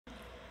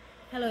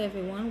Hello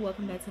everyone,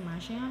 welcome back to my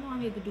channel.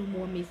 I'm here to do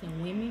more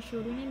missing women,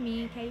 children, and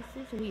men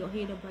cases. We are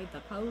here to break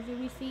the codes if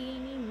we see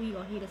any. We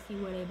are here to see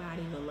where their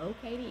bodies are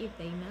located if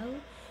they know.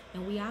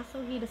 And we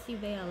also here to see if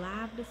they are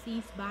alive,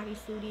 deceased, body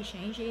suited,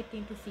 change their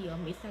ethnicity or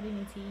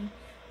misidentity,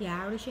 the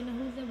Irish and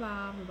who's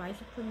involved, the white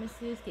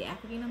supremacists, the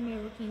African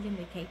Americans, and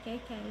the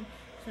KKK.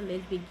 So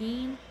let's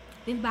begin.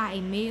 This by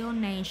a male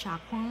named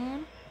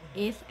Shquan,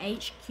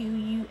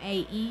 Shquan,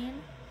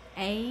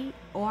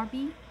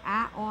 Irby,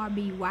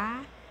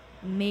 Irby,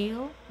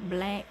 male,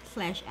 black /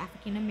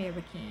 African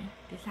American.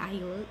 This how he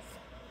looks.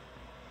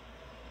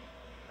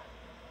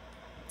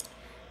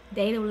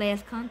 Date of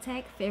last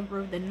contact,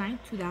 February the 9th,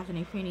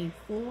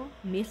 2024.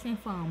 Missing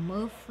from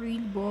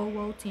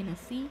Murfreesboro,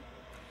 Tennessee.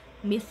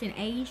 Missing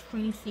age,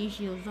 26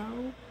 years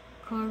old.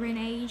 Current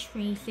age,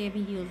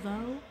 27 years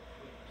old.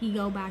 He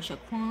go by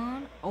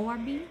Shquan,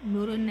 Irby.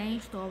 Middle name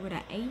start with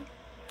an A.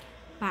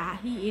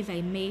 He is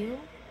a male.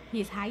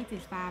 His height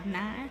is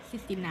 5'9",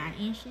 69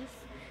 inches.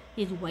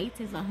 His weight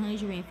is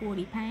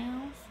 140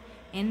 pounds.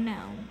 And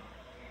no,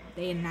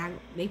 they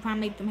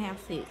probably make them have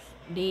sex,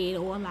 dead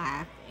or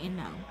alive. And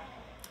no,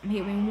 I'm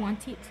hearing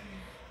wanted.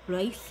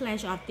 Race /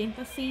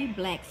 authenticity,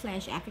 black /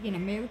 African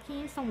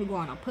American. Someone go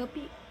on a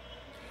puppet.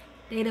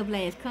 Date of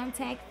last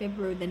contact,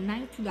 February the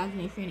 9th,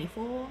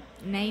 2024.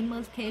 Name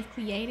of case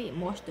created,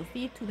 March the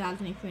 5th,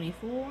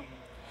 2024.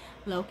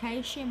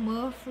 Location,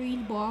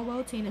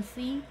 Murfreesboro,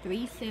 Tennessee,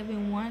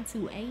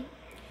 37128.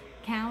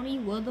 County,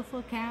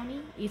 Rutherford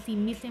County. Is he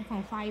missing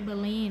from Fiber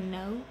Land?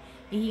 No.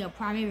 Is he a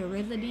primary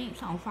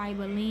residence on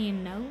Fiber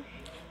Land? No.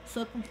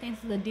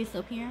 Circumstances of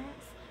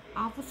disappearance.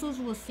 Officers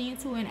were sent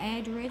to an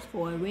address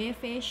for a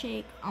welfare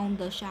check on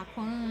the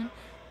Shquan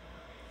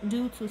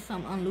due to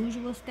some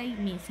unusual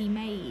statements he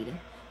made.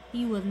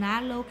 He was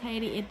not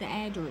located at the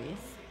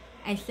address.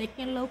 A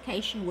second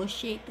location was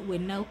checked with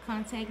no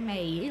contact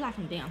made. It's like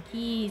some damn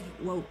kids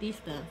wrote this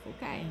stuff,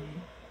 okay?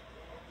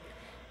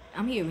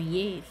 I'm hearing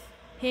yes.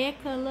 Hair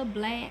color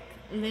black,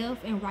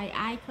 left and right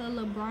eye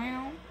color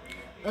brown.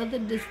 Other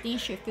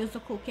distinct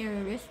physical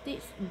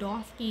characteristics,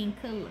 dark skin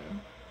color.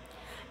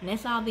 And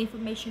that's all the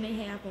information they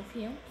have of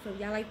him. So if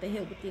y'all like to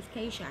help with this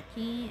case, y'all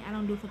can. I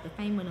don't do it for the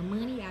fame or the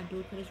money. I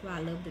do it because it's what I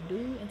love to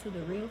do. And to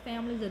the real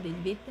families of this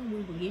victim, we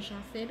will get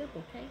y'all set up,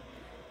 okay?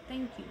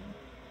 Thank you.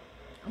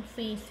 I'm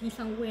seeing he's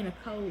somewhere in a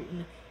code, in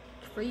the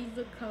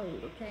freezer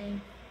code,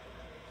 okay?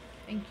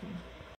 Thank you.